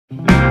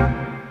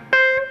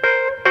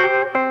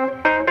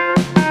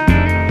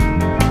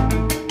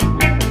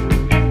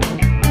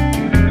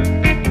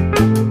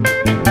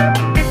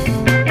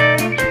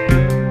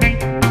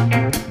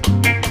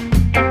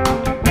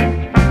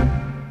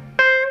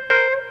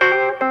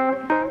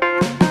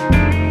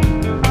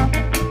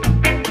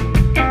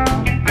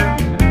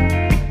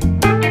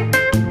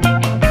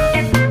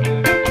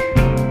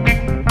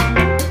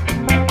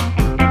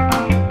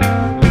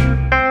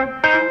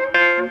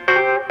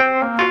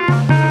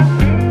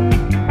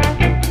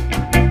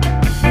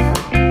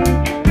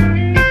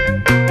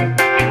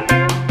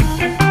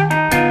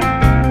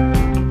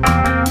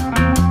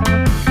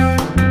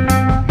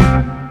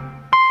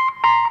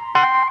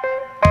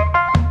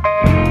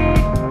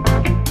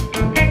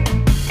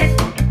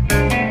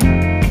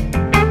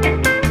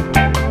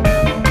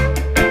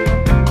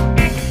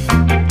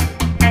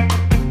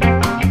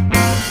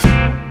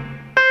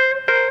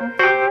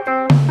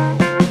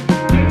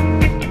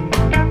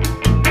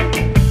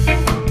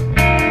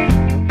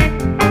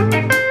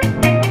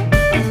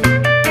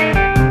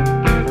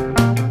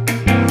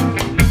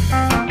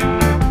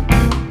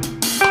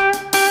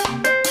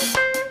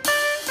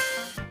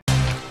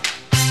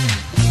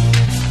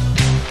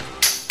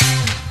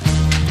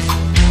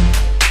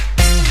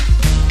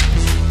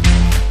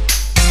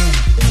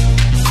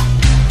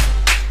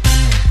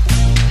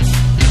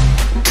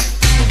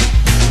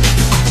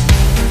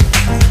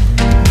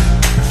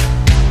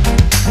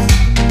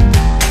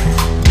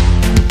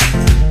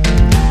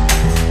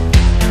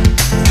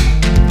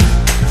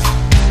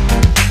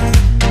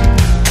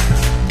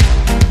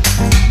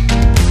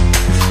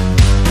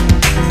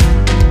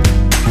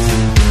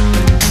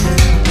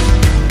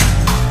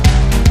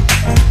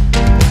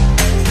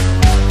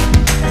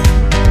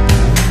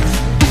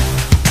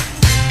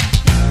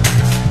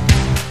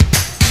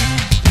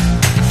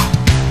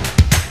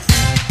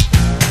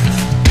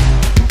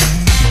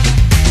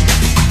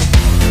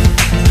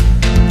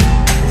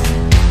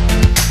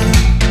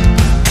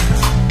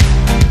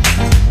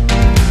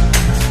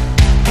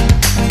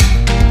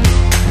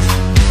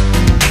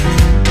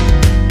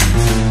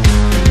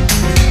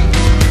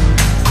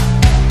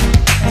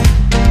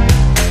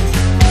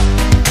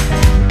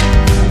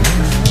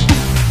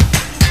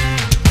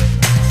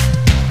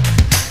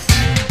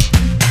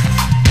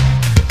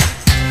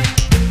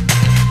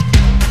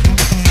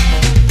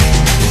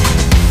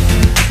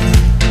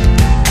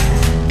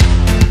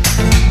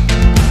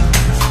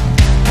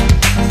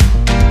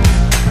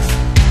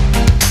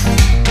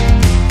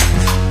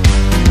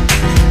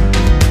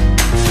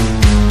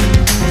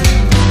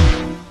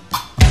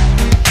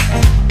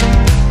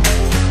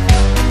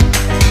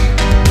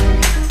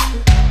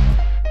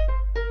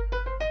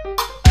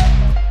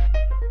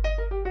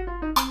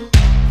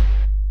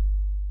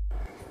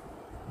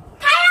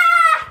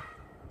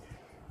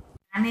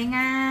อัน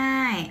ง่า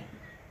ย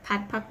ๆผั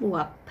ดผักบว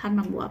บผัดห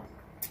มักบวบ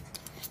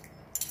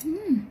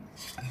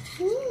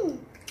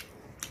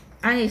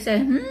อันนี้ใส่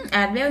แอ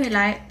ดเวลนี่ไ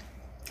ร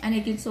อันนี้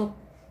กินซุป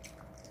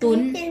ตุ๋น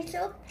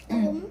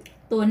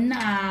ตุ๋น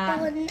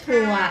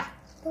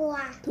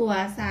ถั่ว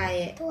ใส่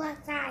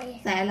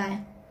อะไร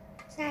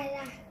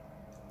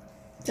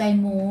ใส่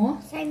หมู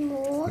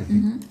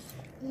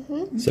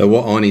So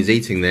what Arnie's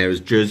eating there is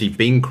Jersey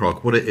bean crock.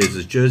 What it is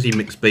Jersey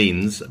mixed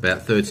beans, about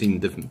 13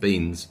 different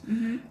beans,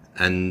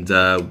 and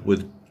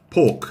with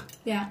pork,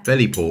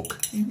 belly pork,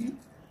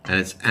 and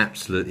it's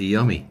absolutely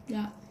yummy.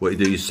 What you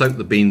do, you soak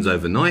the beans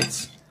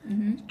overnight,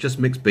 just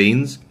mix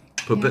beans,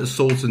 put a bit of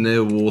salt in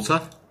there, water,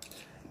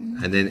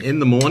 and then in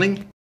the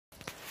morning,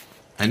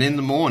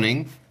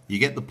 you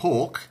get the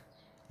pork,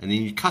 and then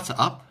you cut it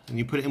up, and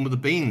you put it in with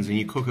the beans, and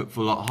you cook it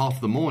for like half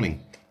the morning.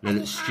 Let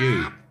it stew.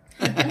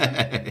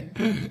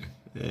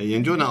 Yeah, you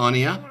enjoying that,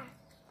 Arnie? Yeah.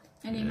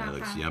 It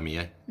looks yummy,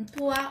 yeah.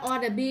 ถั่ว all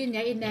the bean อ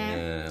ย่างอินเดีย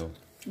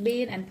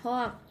bean and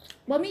pork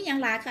บ่มีอย่าง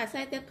หลายค่ะใ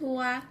ส่แต่ถั่ว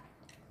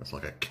That's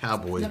like a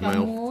cowboy's แล้วก็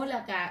meal. หมูแล้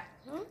วก็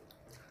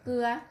เกลื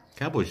อ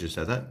Cowboys just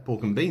said that,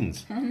 pork and beans.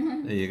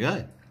 There you go.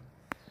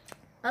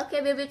 Okay,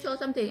 we will show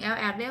something else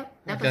แอดเร็ว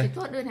แล้วก็สิโท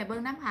ษอื่นให้เบิ่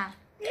งนำค่ะ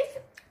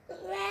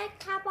Where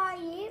cowboy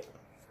eat?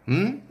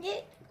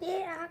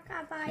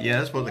 Yeah,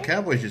 that's what the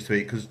cowboys used to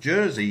eat, because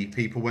Jersey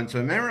people went to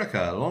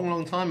America a long,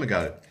 long time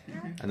ago,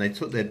 and they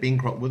took their bean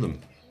crop with them.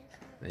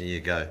 There you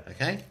go,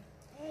 okay?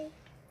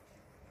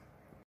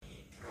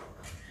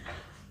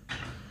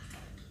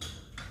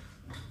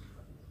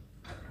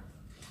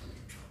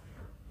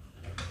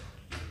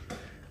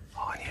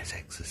 Arnie's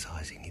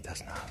exercising, he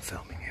doesn't know I'm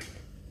filming him.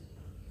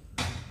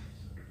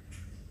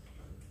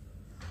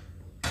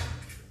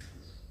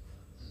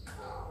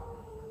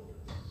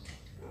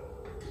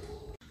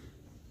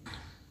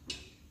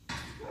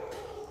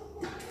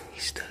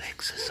 Still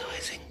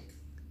exercising.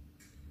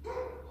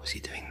 What's he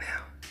doing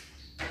now?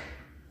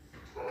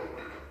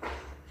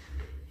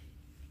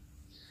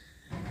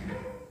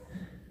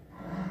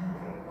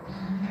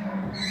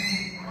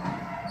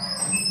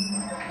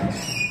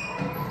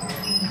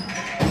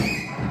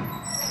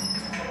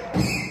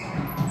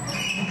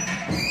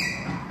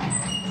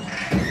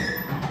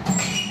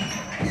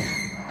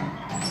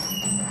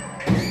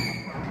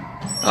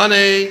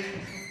 Honey,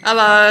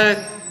 hello.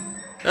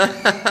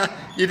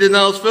 You didn't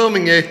know I was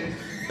filming you.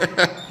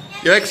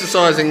 You're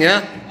exercising, yeah?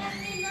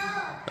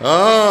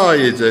 Oh,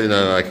 you do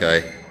know, okay.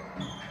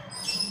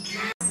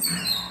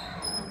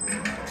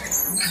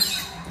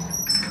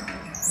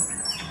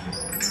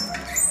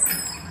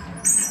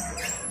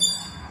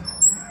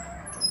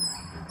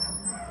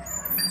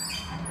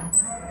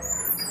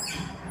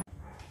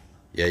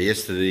 Yeah,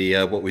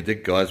 yesterday what we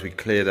did, guys, we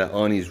cleared out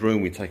Arnie's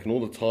room. We'd taken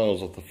all the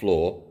tiles off the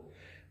floor,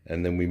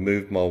 and then we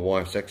moved my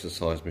wife's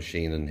exercise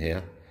machine in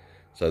here.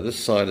 So this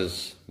side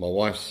is my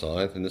wife's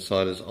side, and this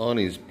side is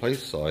Arnie's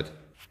place side.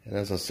 And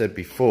as I said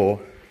before,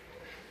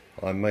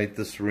 I made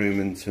this room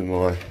into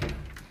my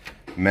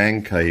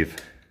man cave.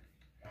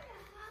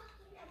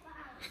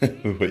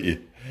 What are you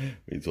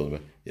talking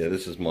about? Yeah,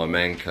 this is my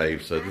man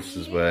cave. So this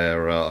is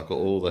where I've got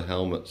all the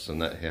helmets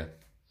and that here.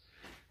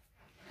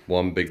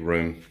 One big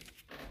room.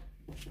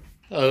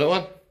 Hello, little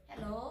one.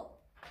 Hello.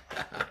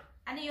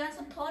 And you want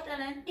some toast,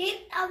 Ellen?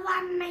 I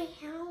want my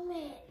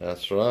helmet.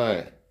 That's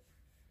right.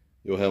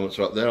 Your helmets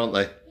are up there, aren't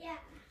they? Yeah.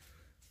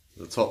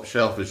 The top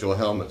shelf is your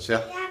helmets,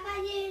 yeah? Yeah,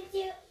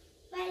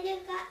 but you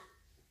got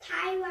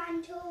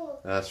Taiwan too.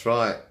 That's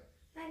right.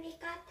 But we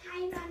got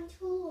Taiwan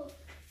too.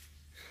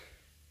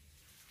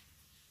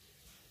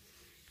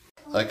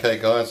 Okay,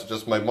 guys, I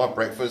just made my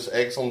breakfast.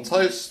 Eggs on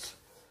toast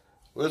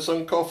with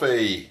some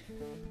coffee.